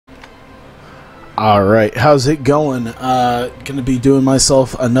Alright, how's it going? Gonna be doing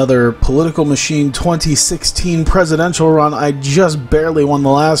myself another Political Machine 2016 presidential run. I just barely won the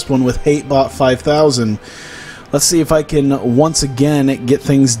last one with HateBot 5000. Let's see if I can once again get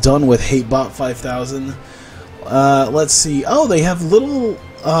things done with HateBot 5000. Let's see. Oh, they have little...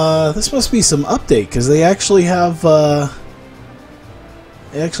 this must be some update, because they actually have...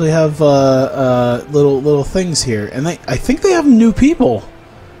 little things here. And I think they have new people.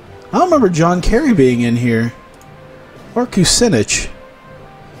 I don't remember John Kerry being in here. Or Kucinich.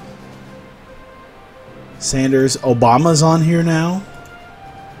 Sanders. Obama's on here now.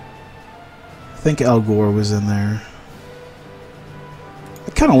 I think Al Gore was in there. I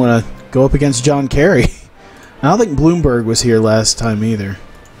kind of want to go up against John Kerry. I don't think Bloomberg was here last time either.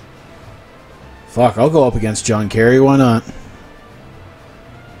 Fuck, I'll go up against John Kerry. Why not?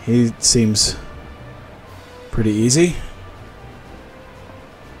 He seems pretty easy.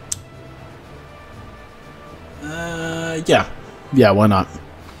 Yeah, why not?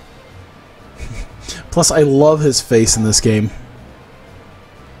 Plus, I love his face in this game.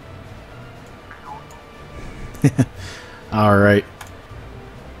 Alright.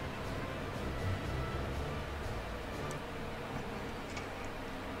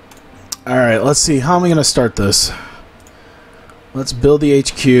 Alright, let's see. How am I going to start this? Let's build the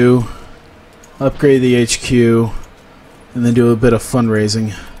HQ, upgrade the HQ, and then do a bit of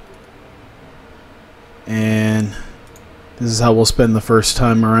fundraising. And this is how we'll spend the first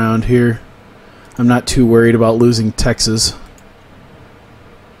time around here. I'm not too worried about losing Texas.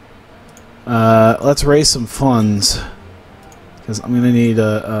 Let's raise some funds, because I'm going to need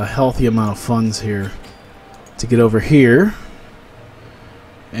a healthy amount of funds here to get over here.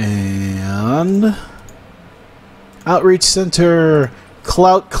 And Outreach Center,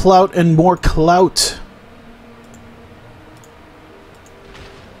 clout, and more clout.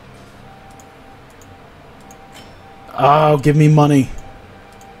 Oh, give me money.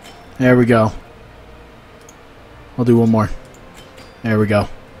 There we go. I'll do one more. There we go.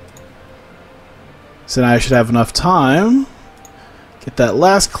 So now I should have enough time. Get that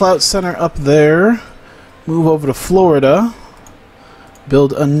last clout center up there. Move over to Florida.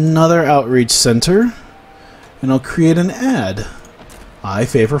 Build another outreach center. And I'll create an ad. I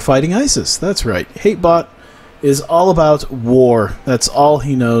favor fighting ISIS. That's right. HateBot is all about war. That's all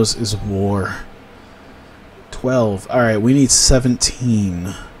he knows is war. 12. Alright, we need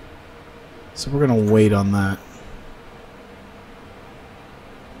 17. So we're going to wait on that.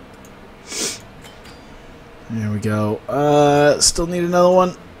 There we go. Still need another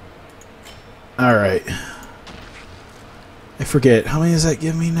one. Alright. I forget. How many does that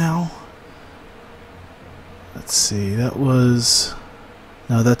give me now? Let's see. That was...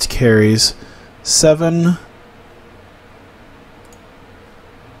 No, that's Kerry's. 7...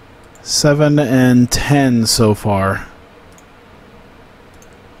 7 and 10 so far.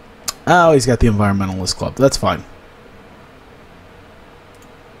 Oh, he's got the Environmentalist Club. That's fine.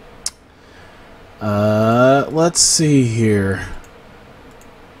 Let's see here.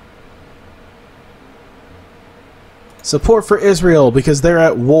 Support for Israel because they're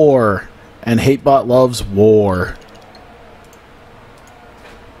at war. And HateBot loves war.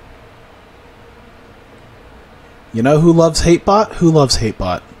 You know who loves HateBot? Who loves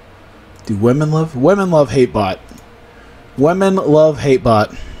HateBot? Do women love? Women love HateBot. Women love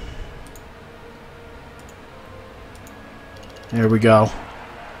HateBot. There we go.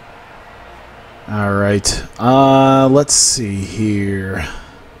 Alright. Let's see here.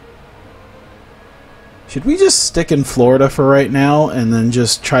 Should we just stick in Florida for right now and then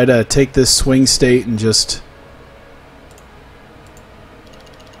just try to take this swing state and just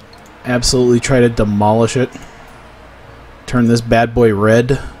absolutely try to demolish it? Turn this bad boy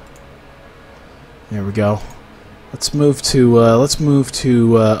red. There we go. Let's move to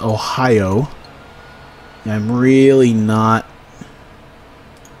Ohio. I'm really not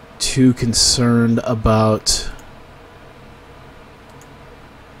too concerned about...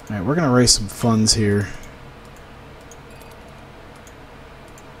 Alright, we're gonna raise some funds here.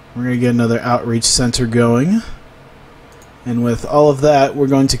 We're gonna get another outreach center going. And with all of that, we're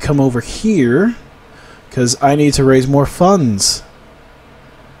going to come over here because I need to raise more funds.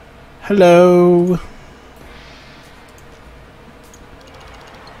 Hello.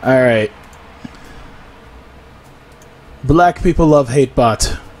 Alright. Black people love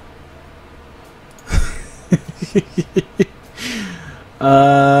HateBot.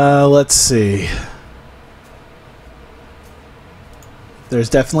 Let's see. There's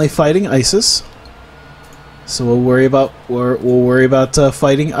definitely fighting ISIS. So we'll worry about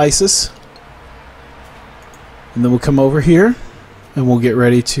fighting ISIS. And then we'll come over here and we'll get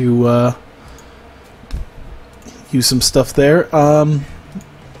ready to use some stuff there.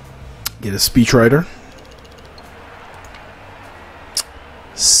 Get a speechwriter.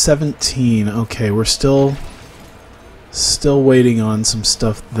 17. Okay, we're still waiting on some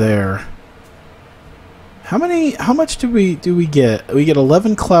stuff there. How much do we get? We get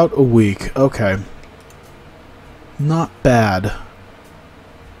 11 clout a week. Okay. Not bad.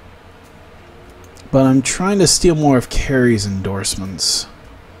 But I'm trying to steal more of Kerry's endorsements.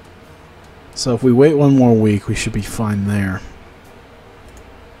 So if we wait one more week, we should be fine there.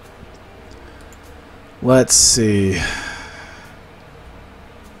 Let's see.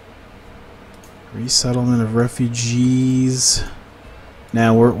 Resettlement of refugees.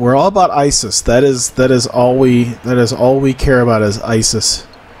 Now we're all about ISIS. That is all we care about is ISIS.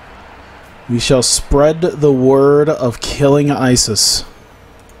 We shall spread the word of killing ISIS.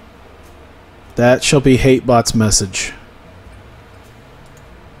 That shall be HateBot's message.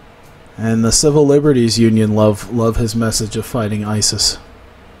 And the Civil Liberties Union love his message of fighting ISIS.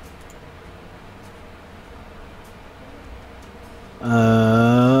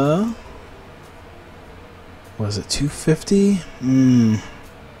 Was it 250?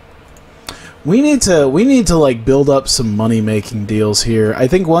 We need to like build up some money making deals here. I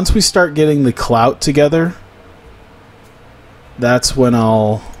think once we start getting the clout together, that's when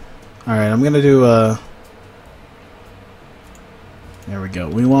I'll. All right, I'm gonna do a. There we go.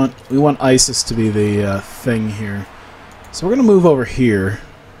 We want ISIS to be the thing here, so we're gonna move over here,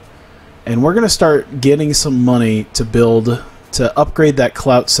 and we're gonna start getting some money to upgrade that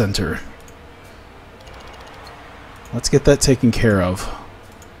clout center. Let's get that taken care of.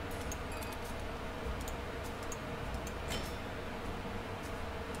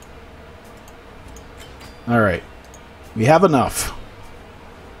 Alright. We have enough.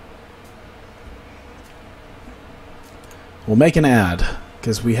 We'll make an ad,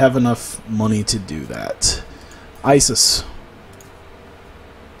 because we have enough money to do that. ISIS.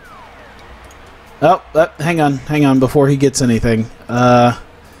 Oh, hang on, before he gets anything.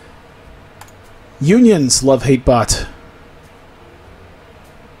 Unions love HateBot.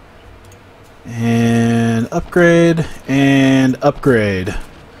 And upgrade, and upgrade.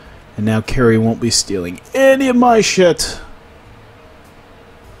 And now Kerry won't be stealing any of my shit.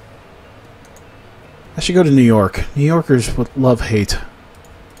 I should go to New York. New Yorkers would love hate.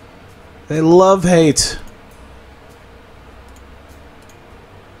 They love hate.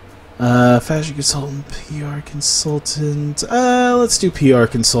 Fashion consultant, PR consultant. Let's do PR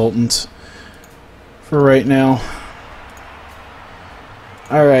consultant for right now.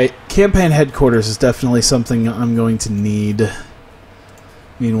 Alright, campaign headquarters is definitely something I'm going to need.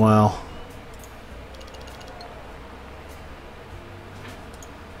 Meanwhile.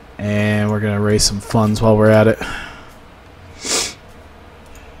 And we're going to raise some funds while we're at it.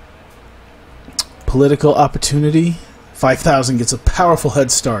 Political opportunity. 5,000 gets a powerful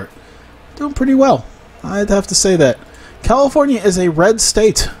head start. Doing pretty well. I'd have to say that. California is a red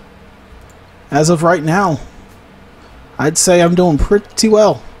state. As of right now. I'd say I'm doing pretty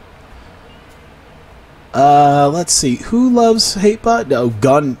well. Let's see. Who loves HateBot?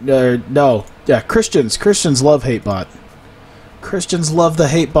 No, no. Yeah, Christians. Christians love HateBot. Christians love the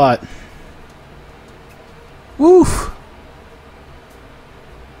HateBot. Woof.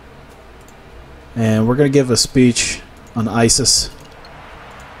 And we're going to give a speech on ISIS.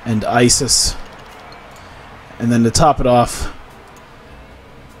 And ISIS. And then to top it off,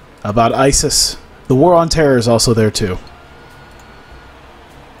 about ISIS. The War on Terror is also there too.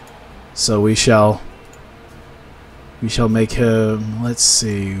 So we shall make him, let's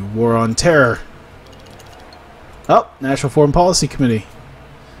see, War on Terror. Oh, National Foreign Policy Committee.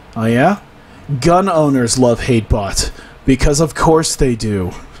 Oh yeah? Gun owners love HateBot. Because of course they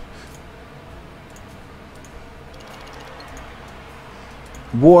do.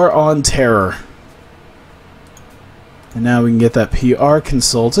 War on Terror. And now we can get that PR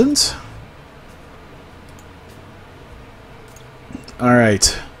consultant.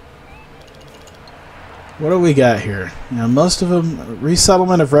 Alright. What do we got here? Now, most of them,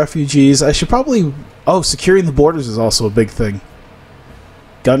 resettlement of refugees. I should probably... Oh, securing the borders is also a big thing.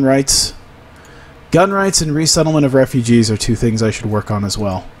 Gun rights. Gun rights and resettlement of refugees are two things I should work on as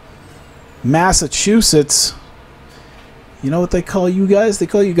well. Massachusetts. You know what they call you guys? They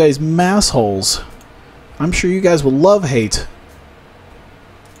call you guys massholes. I'm sure you guys will love hate.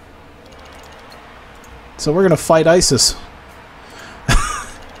 So we're gonna fight ISIS.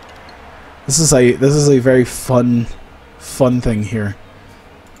 This is a very fun thing here.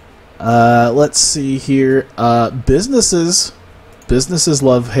 Let's see here. Businesses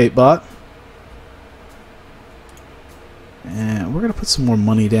love HateBot. And we're gonna put some more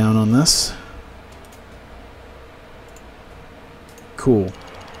money down on this. cool.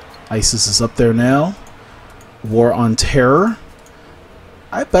 ISIS is up there now. War on Terror.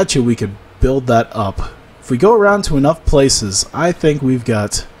 I bet you we could build that up. If we go around to enough places, I think we've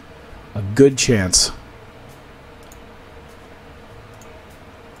got a good chance.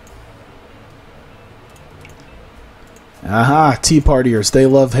 Aha, Tea Partiers. They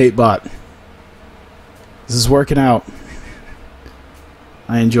love HateBot. This is working out.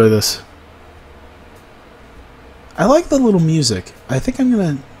 I enjoy this. I like the little music. I think I'm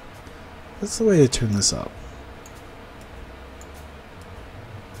gonna... That's the way to turn this up.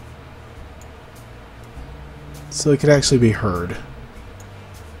 So it could actually be heard.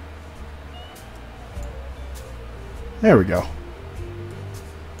 There we go.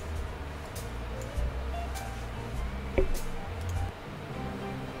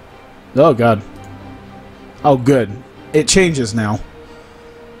 Oh, God. Oh, good. It changes now.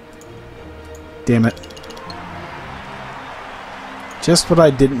 Damn it. Just what I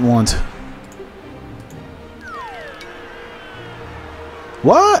didn't want.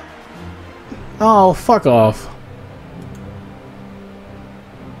 What? Oh, fuck off.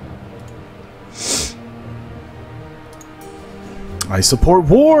 I support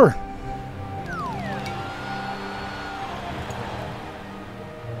war!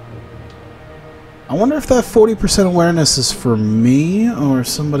 I wonder if that 40% awareness is for me or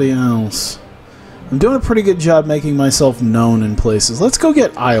somebody else. I'm doing a pretty good job making myself known in places. Let's go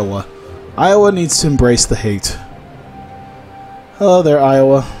get Iowa. Iowa needs to embrace the hate. Hello there,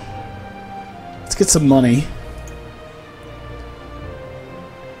 Iowa. Let's get some money.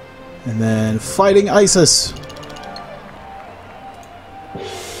 And then fighting ISIS.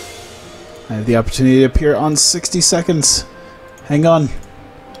 I have the opportunity to appear on 60 seconds. Hang on.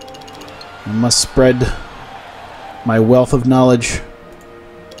 I must spread my wealth of knowledge.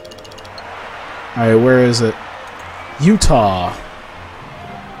 Alright, where is it? Utah.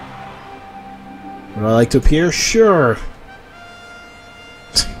 Would I like to appear? Sure.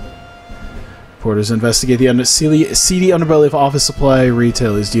 Reporters investigate the seedy underbelly of office supply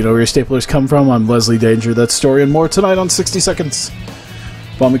retailers. Do you know where your staplers come from? I'm Leslie Danger. That story and more tonight on 60 Seconds.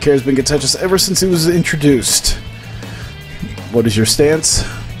 Obamacare has been contentious ever since it was introduced. What is your stance?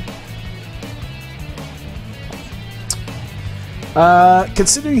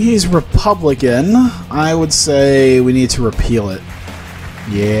 Considering he's Republican, I would say we need to repeal it.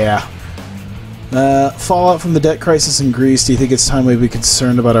 Yeah. Fallout from the debt crisis in Greece. Do you think it's time we be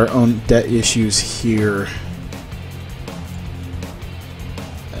concerned about our own debt issues here?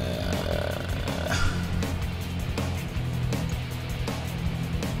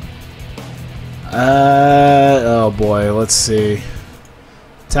 Oh boy, let's see.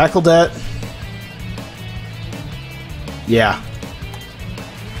 Tackle debt. Yeah.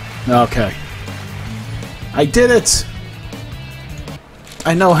 Okay. I did it!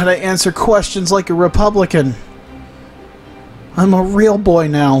 I know how to answer questions like a Republican. I'm a real boy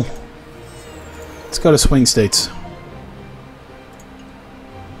now. Let's go to swing states.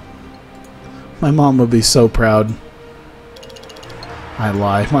 My mom would be so proud. I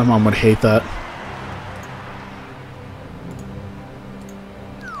lie. My mom would hate that.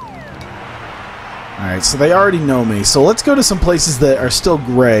 Alright, so they already know me. So let's go to some places that are still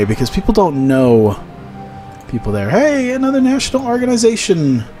gray, because people don't know people there. Hey, another national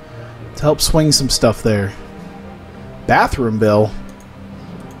organization to help swing some stuff there. Bathroom bill.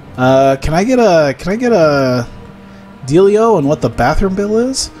 Can I get a dealio on what the bathroom bill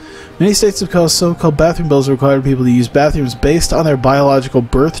is? Many states have caused so-called bathroom bills require people to use bathrooms based on their biological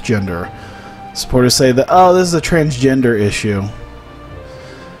birth gender. Supporters say that, oh, this is a transgender issue.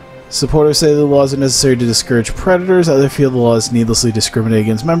 Supporters say the laws are necessary to discourage predators. Others feel the laws needlessly discriminate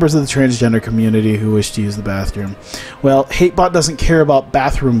against members of the transgender community who wish to use the bathroom. Well, HateBot doesn't care about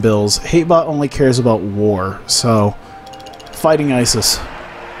bathroom bills. HateBot only cares about war. So, fighting ISIS.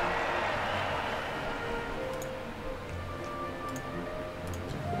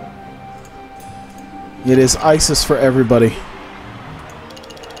 It is ISIS for everybody.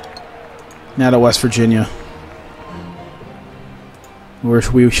 Now to West Virginia.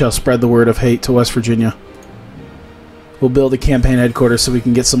 We shall spread the word of hate to West Virginia. We'll build a campaign headquarters so we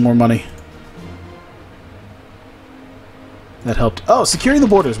can get some more money. That helped. Oh, securing the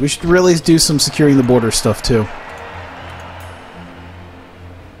borders. We should really do some securing the border stuff too.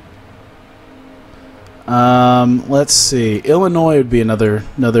 Let's see. Illinois would be another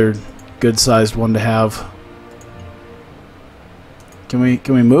good-sized one to have. Can we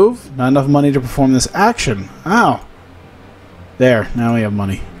move? Not enough money to perform this action. Ow. There, now we have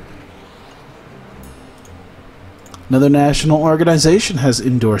money. Another national organization has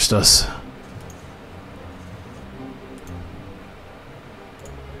endorsed us.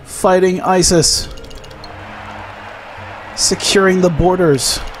 Fighting ISIS. Securing the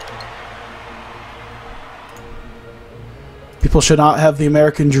borders. People should not have the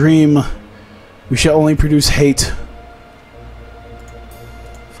American dream. We should only produce hate.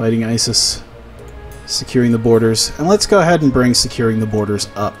 Fighting ISIS. Securing the borders. And let's go ahead and bring securing the borders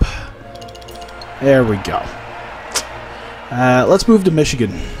up. There we go. Let's move to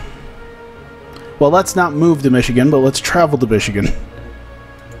Michigan. Well, let's not move to Michigan, but let's travel to Michigan.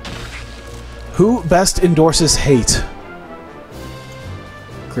 Who best endorses hate?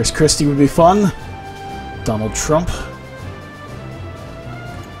 Chris Christie would be fun. Donald Trump.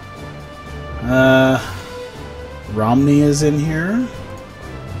 Romney is in here.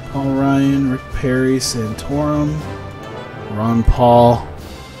 Paul Ryan, Rick Perry, Santorum, Ron Paul.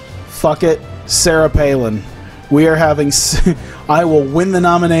 Fuck it, Sarah Palin. We are having... I will win the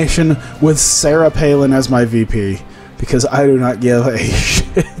nomination with Sarah Palin as my VP, because I do not give a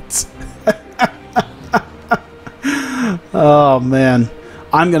shit. Oh, man.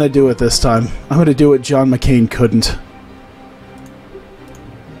 I'm going to do it this time. I'm going to do what John McCain couldn't.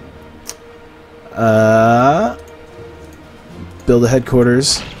 Build a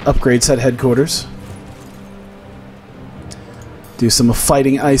headquarters. Upgrade said headquarters. Do some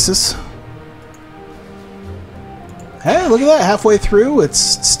fighting ISIS. Hey, look at that! Halfway through, it's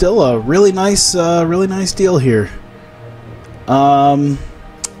still a really nice deal here.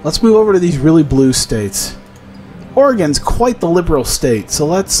 Let's move over to these really blue states. Oregon's quite the liberal state, so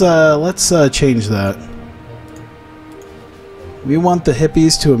let's change that. We want the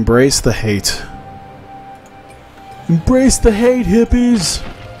hippies to embrace the hate. Embrace the hate, hippies!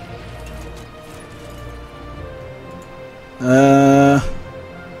 I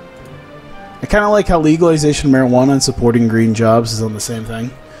kind of like how legalization of marijuana and supporting green jobs is on the same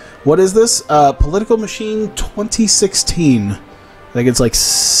thing. What is this? Political Machine 2016. I think it's like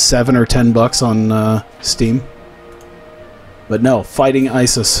 $7 or $10 on Steam. But no, fighting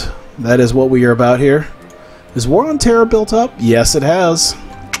ISIS. That is what we are about here. Is War on Terror built up? Yes, it has.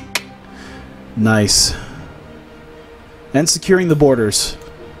 Nice. And securing the borders.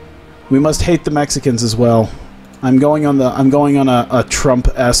 We must hate the Mexicans as well. I'm going on a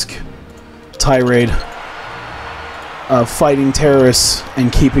Trump-esque tirade of fighting terrorists and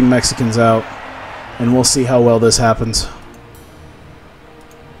keeping Mexicans out. And we'll see how well this happens.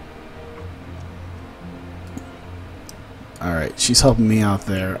 Alright, she's helping me out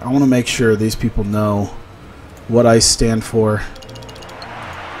there. I want to make sure these people know what I stand for.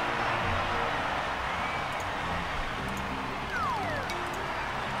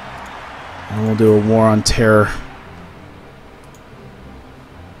 And we'll do a war on terror.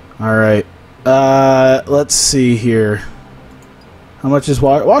 Alright. Let's see here. How much is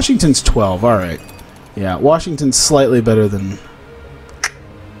Washington's 12? Alright. Yeah, Washington's slightly better than...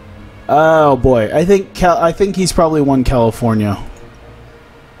 Oh boy, I think he's probably won California.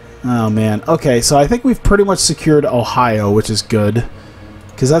 Oh man. Okay, so I think we've pretty much secured Ohio, which is good.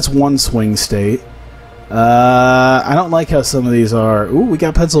 Because that's one swing state. I don't like how some of these are. Ooh, we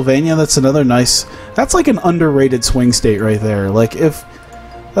got Pennsylvania. That's another nice... That's like an underrated swing state right there. Like if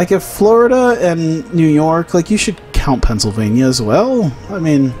Florida and New York, like you should count Pennsylvania as well. I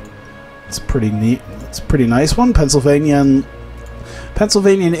mean, it's pretty neat. It's a pretty nice one. Pennsylvania and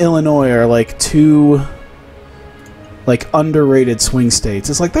Illinois are like two like underrated swing states.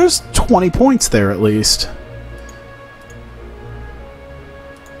 It's like there's 20 points there at least.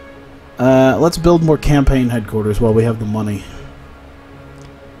 Let's build more campaign headquarters while we have the money.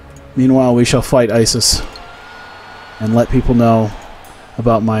 Meanwhile, we shall fight ISIS and let people know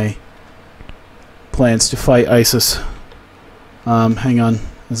about my plans to fight ISIS. Hang on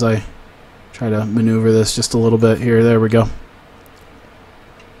as I try to maneuver this just a little bit here. There we go.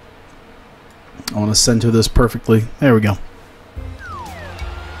 I want to center this perfectly. There we go.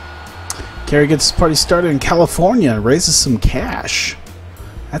 Kerry gets his party started in California, raises some cash.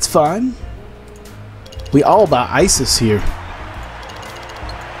 That's fine. We all about ISIS here.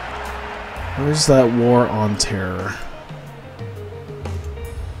 Where's that war on terror?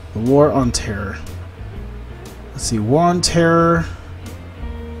 The war on terror. Let's see, war on terror.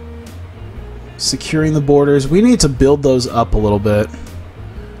 Securing the borders. We need to build those up a little bit.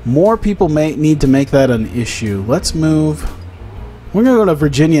 More people may need to make that an issue. Let's move. We're going to go to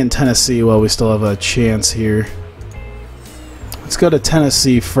Virginia and Tennessee while we still have a chance here. Let's go to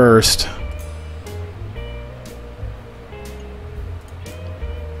Tennessee first.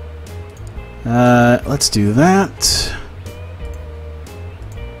 Let's do that.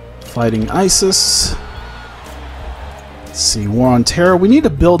 Fighting ISIS. Let's see, War on Terror. We need to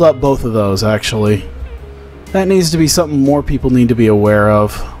build up both of those, actually. That needs to be something more people need to be aware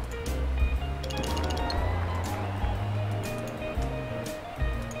of.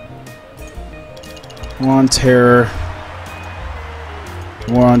 War on Terror.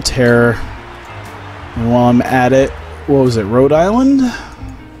 War on Terror. And while I'm at it, what was it, Rhode Island?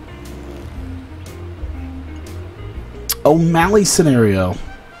 O'Malley scenario.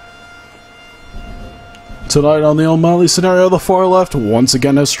 Tonight on the O'Malley scenario, the far left once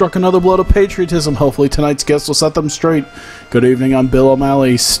again has struck another blow of patriotism. Hopefully tonight's guest will set them straight. Good evening, I'm Bill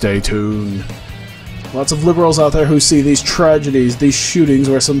O'Malley. Stay tuned. Lots of liberals out there who see these tragedies, these shootings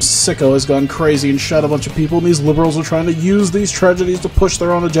where some sicko has gone crazy and shot a bunch of people, and these liberals are trying to use these tragedies to push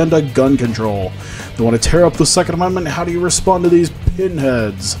their own agenda, gun control. They want to tear up the Second Amendment. How do you respond to these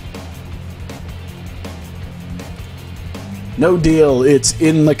pinheads? No deal. It's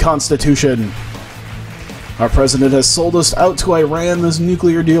in the Constitution. Our president has sold us out to Iran. This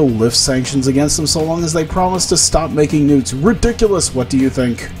nuclear deal lifts sanctions against them so long as they promise to stop making nukes. Ridiculous. What do you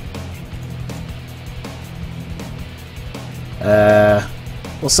think?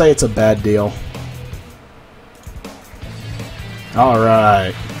 We'll say it's a bad deal.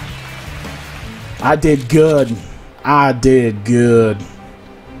 Alright. I did good. I did good.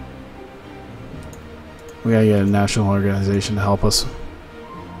 We gotta get a national organization to help us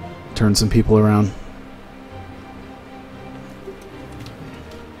turn some people around.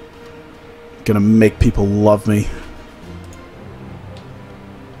 Gonna make people love me.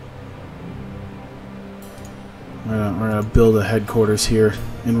 We're gonna build a headquarters here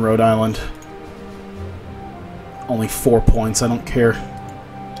in Rhode Island. Only 4 points, I don't care.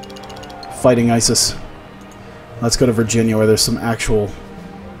 Fighting ISIS. Let's go to Virginia where there's some actual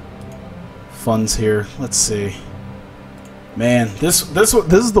funds here. Let's see. Man, this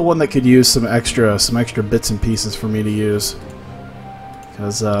is the one that could use some extra bits and pieces for me to use.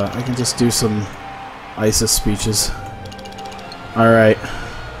 Because I can just do some ISIS speeches. Alright.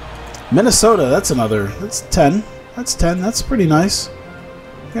 Minnesota, that's 10. That's 10, that's pretty nice.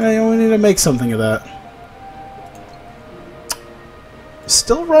 We need to make something of that.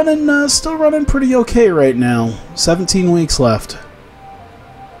 Still running pretty okay right now. 17 weeks left.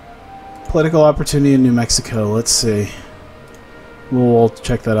 Political opportunity in New Mexico, let's see. We'll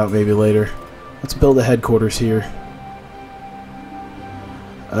check that out maybe later. Let's build a headquarters here.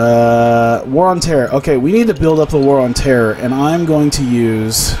 War on Terror. Okay, we need to build up the War on Terror, and I'm going to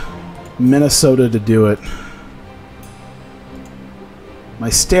use Minnesota to do it. My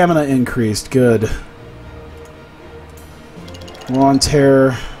stamina increased. Good. War on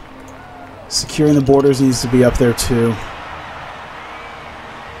Terror. Securing the borders needs to be up there too.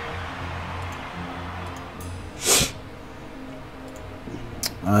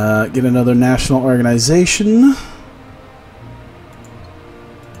 Get another national organization.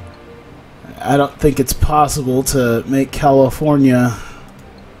 I don't think it's possible to make California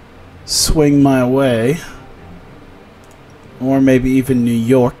swing my way. Or maybe even New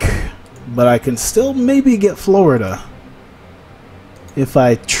York. But I can still maybe get Florida. If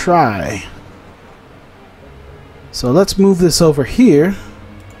I try. So let's move this over here.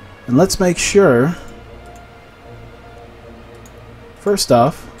 And let's make sure. First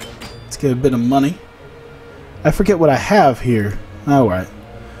off, let's get a bit of money. I forget what I have here. Alright.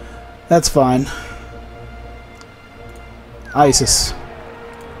 That's fine. ISIS.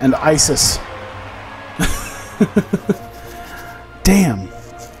 And ISIS. Damn.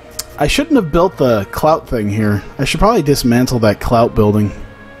 I shouldn't have built the clout thing here. I should probably dismantle that clout building.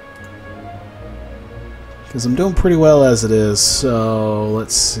 Because I'm doing pretty well as it is. So,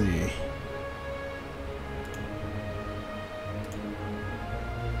 let's see.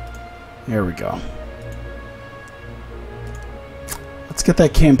 There we go. Let's get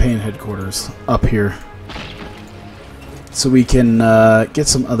that campaign headquarters up here. So we can get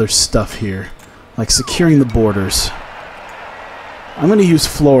some other stuff here. Like securing the borders. I'm going to use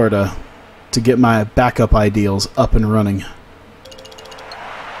Florida to get my backup ideals up and running.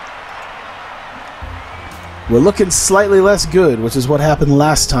 We're looking slightly less good, which is what happened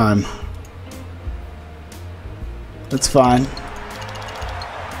last time. That's fine.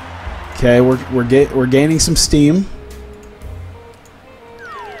 Okay, we're gaining some steam.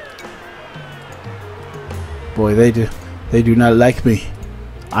 Boy, they do not like me.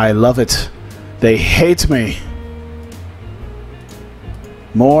 I love it. They hate me.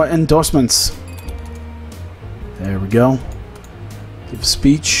 More endorsements. There we go. Give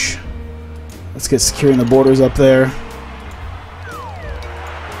speech. Let's get securing the borders up there.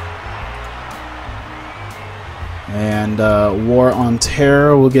 And War on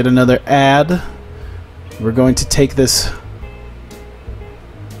Terror, we'll get another ad. We're going to take this.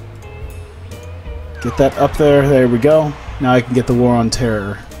 Get that up there. There we go. Now I can get the War on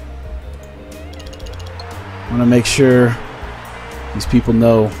Terror. I want to make sure these people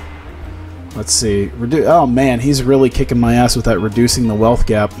know Let's see. Oh man, he's really kicking my ass with that reducing the wealth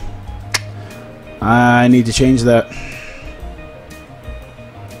gap. I need to change that.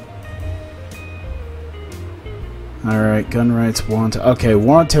 Alright, gun rights, war on terror. Okay,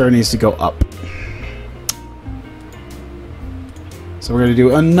 war on terror needs to go up. So we're going to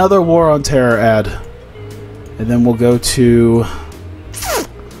do another war on terror ad. And then we'll go to...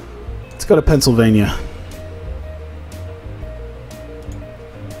 Let's go to Pennsylvania.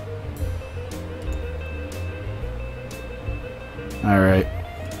 Alright.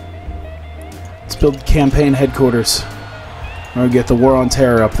 Let's build campaign headquarters. We're going to get the war on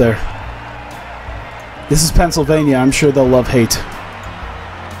terror up there. This is Pennsylvania. I'm sure they'll love hate.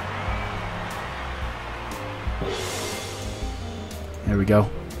 There we go.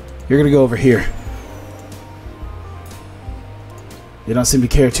 You're going to go over here. They don't seem to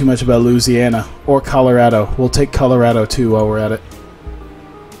care too much about Louisiana or Colorado. We'll take Colorado too while we're at it.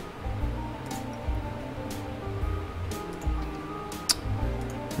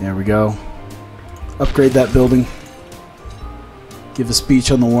 There we go. Upgrade that building. Give a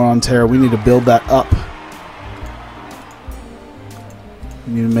speech on the war on terror. We need to build that up.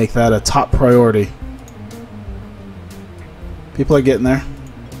 We need to make that a top priority. People are getting there.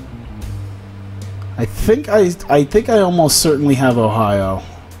 I think I almost certainly have Ohio.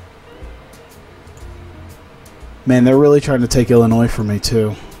 Man, they're really trying to take Illinois from me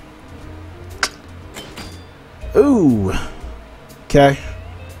too. Ooh. Okay.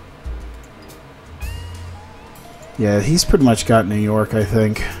 Yeah, he's pretty much got New York, I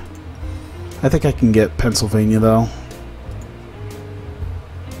think. I think I can get Pennsylvania though.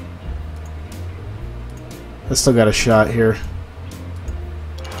 I still got a shot here.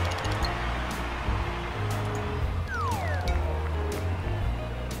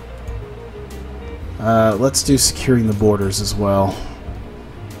 Let's do securing the borders as well.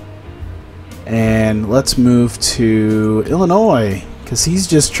 And let's move to Illinois, because he's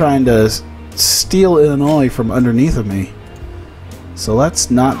just trying to steal Illinois from underneath of me. So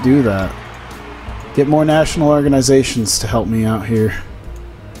let's not do that. Get more national organizations to help me out here.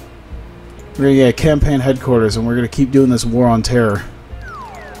 We're going to get campaign headquarters, and we're going to keep doing this war on terror.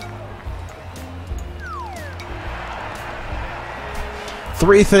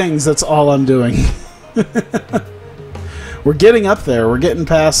 Three things, that's all I'm doing. We're getting up there. We're getting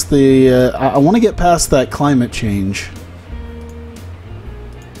past the... I want to get past that climate change.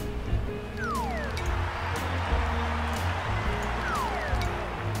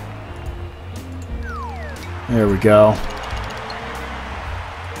 There we go.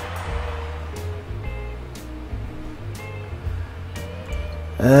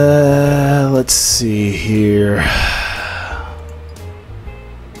 Let's see here.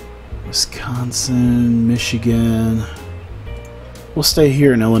 Wisconsin, Michigan. We'll stay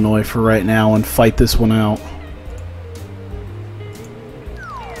here in Illinois for right now and fight this one out.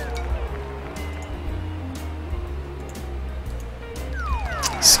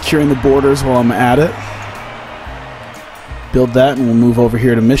 Securing the borders while I'm at it. Build that and we'll move over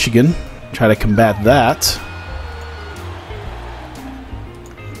here to Michigan. Try to combat that.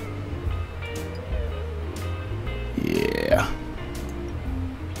 Yeah.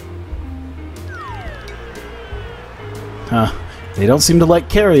 Huh. They don't seem to like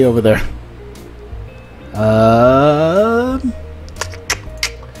Kerry over there.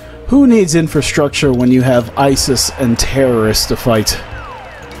 Who needs infrastructure when you have ISIS and terrorists to fight?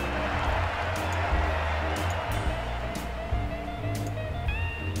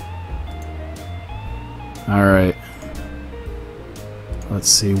 Alright. Let's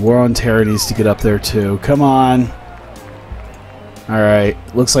see. War on Terror needs to get up there too. Come on. Alright.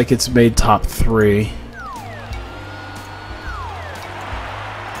 Looks like it's made top 3.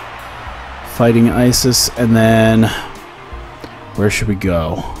 Fighting ISIS, and then where should we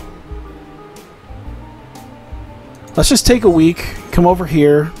go? Let's just take a week, come over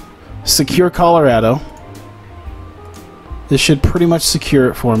here, secure Colorado. This should pretty much secure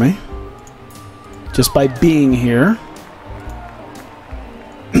it for me. Just by being here.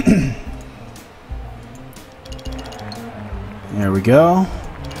 There we go.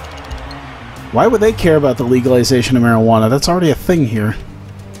 Why would they care about the legalization of marijuana? That's already a thing here.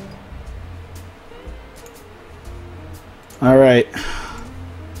 Alright.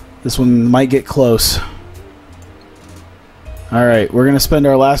 This one might get close. Alright, we're going to spend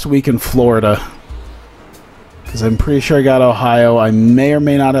our last week in Florida. Because I'm pretty sure I got Ohio. I may or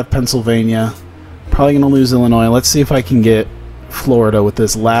may not have Pennsylvania. Probably going to lose Illinois. Let's see if I can get Florida with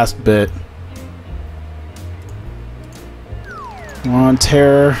this last bit. War on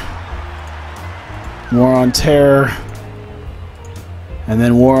Terror. War on Terror. And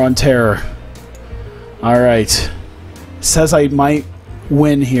then War on Terror. Alright. Says I might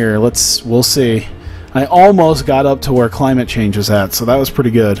win here. We'll see. I almost got up to where climate change is at, so that was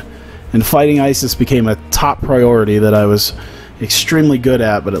pretty good. And fighting ISIS became a top priority that I was extremely good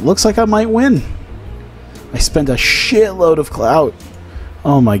at, but it looks like I might win. I spent a shitload of clout.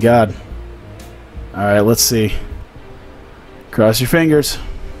 Oh my god. Alright, let's see. Cross your fingers.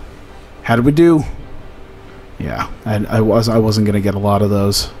 How did we do? Yeah, I wasn't going to get a lot of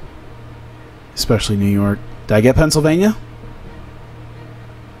those. Especially New York. Did I get Pennsylvania?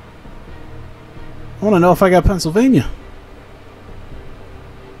 I want to know if I got Pennsylvania.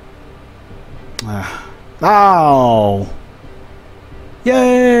 Oh!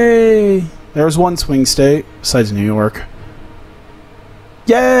 Yay! There's one swing state, besides New York.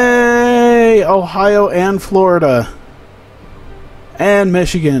 Yay! Ohio and Florida. And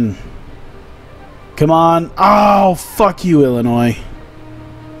Michigan. Come on. Oh, fuck you, Illinois.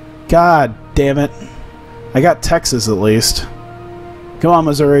 God damn it. I got Texas at least. Come on,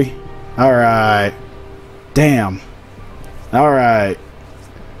 Missouri. Alright. Damn. Alright.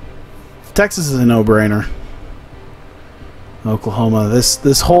 Texas is a no-brainer. Oklahoma.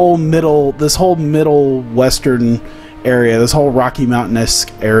 This whole middle western area, this whole Rocky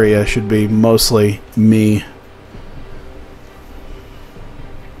Mountain-esque area should be mostly me.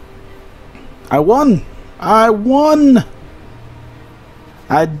 I won! I won!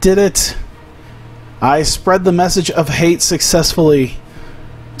 I did it! I spread the message of hate successfully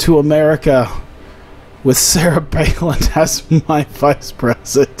to America with Sarah Palin as my vice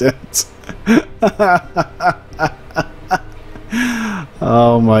president.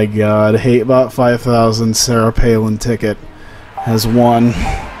 Oh my god. HateBot 5000 Sarah Palin ticket has won.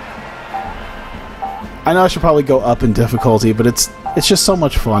 I know I should probably go up in difficulty, but it's just so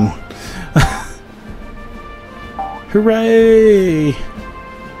much fun. Hooray!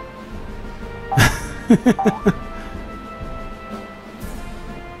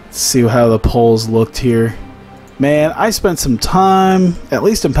 Let's see how the polls looked here. Man, I spent some time, at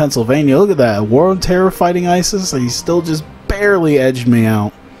least in Pennsylvania. Look at that. War on Terror fighting ISIS. He still just barely edged me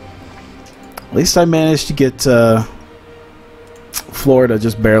out. At least I managed to get Florida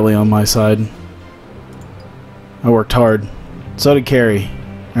just barely on my side. I worked hard. So did Kerry.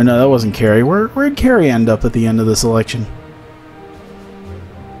 Or no, that wasn't Kerry. Where'd Kerry end up at the end of this election?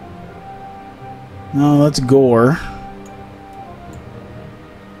 No, that's Gore.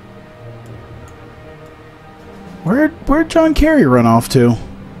 Where'd John Kerry run off to?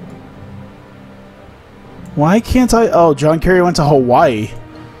 Why can't I... Oh, John Kerry went to Hawaii.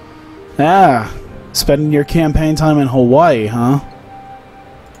 Ah, spending your campaign time in Hawaii, huh?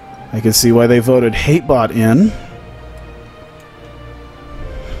 I can see why they voted HateBot in.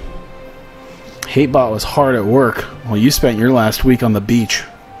 HateBot was hard at work while you spent your last week on the beach.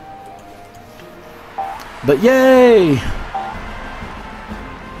 But yay!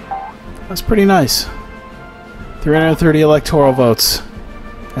 That's pretty nice. 330 electoral votes.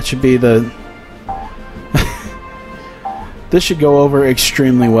 That should be the... This should go over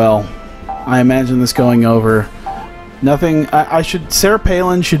extremely well. I imagine this going over. Nothing... Sarah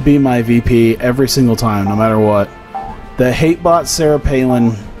Palin should be my VP every single time, no matter what. The HateBot Sarah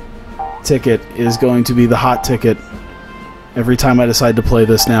Palin ticket is going to be the hot ticket every time I decide to play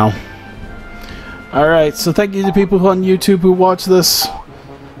this now. Alright, so thank you to people on YouTube who watch this.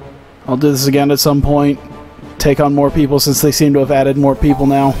 I'll do this again at some point. Take on more people since they seem to have added more people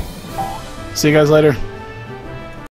now. See you guys later.